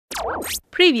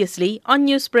Previously on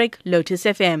Newsbreak, Lotus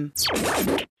FM.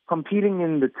 Competing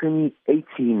in the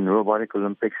 2018 Robotic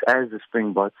Olympics as the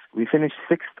Springbots, we finished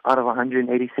 6th out of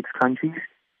 186 countries,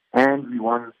 and we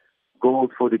won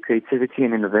gold for the creativity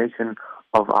and innovation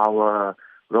of our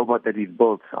robot that we've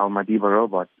built, our Madiba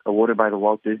robot, awarded by the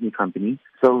Walt Disney Company.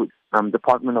 So,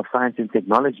 Department of Science and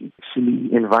Technology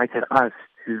actually invited us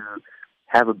to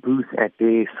have a booth at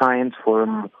the Science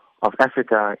Forum of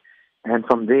Africa, and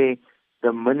from there,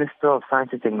 the Minister of Science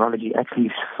and Technology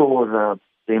actually saw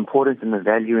the importance and the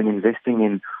value in investing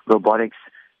in robotics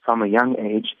from a young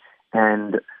age,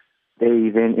 and they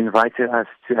then invited us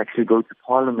to actually go to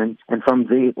Parliament, and from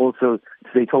there also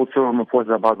they told CYRIL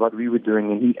Ramaphosa about what we were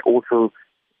doing, and he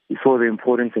saw the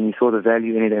importance and he saw the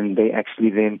value in it, and they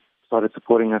actually then started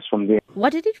supporting us from there.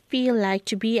 What did it feel like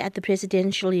to be at the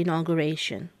presidential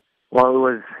inauguration?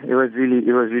 Well, it was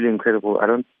really incredible.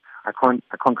 I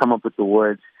can't come up with the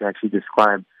words to actually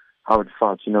describe how it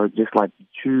felt. You know, just like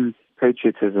true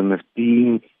patriotism of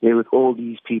being there with all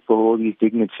these people, all these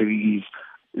dignitaries.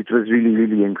 It was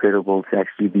really incredible to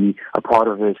actually be a part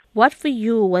of it. What for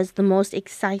you was the most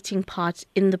exciting part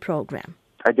in the program?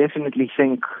 I definitely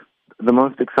think the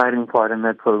most exciting part in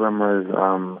that program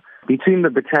was between the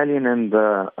battalion and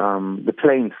the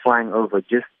planes flying over,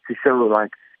 just to show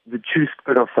like the true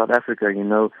spirit of South Africa, you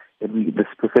know, this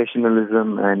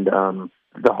professionalism and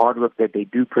the hard work that they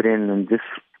do put in, and just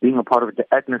being a part of it.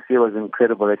 The atmosphere was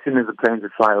incredible. As soon as the planes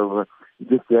would fly over,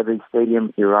 just the other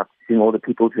stadium erupt, seeing all the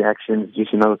people's reactions,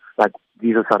 just, you know, like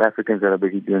these are South Africans that are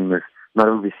busy doing this, not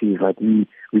overseas. Like we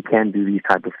can do these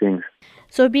type of things.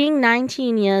 So being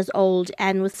 19 years old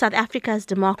and with South Africa's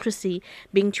democracy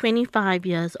being 25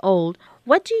 years old,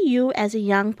 what do you as a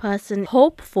young person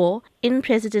hope for in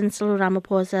President CYRIL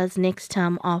Ramaphosa's next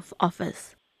term of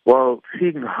office? Well,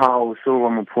 seeing how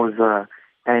CYRIL Ramaphosa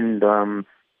and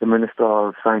the Minister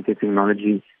of Science and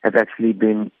Technology have actually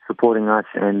been supporting us,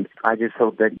 and I just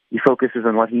hope that he focuses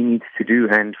on what he needs to do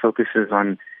and focuses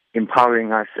on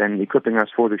empowering us and equipping us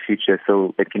for the future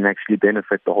so it can actually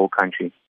benefit the whole country.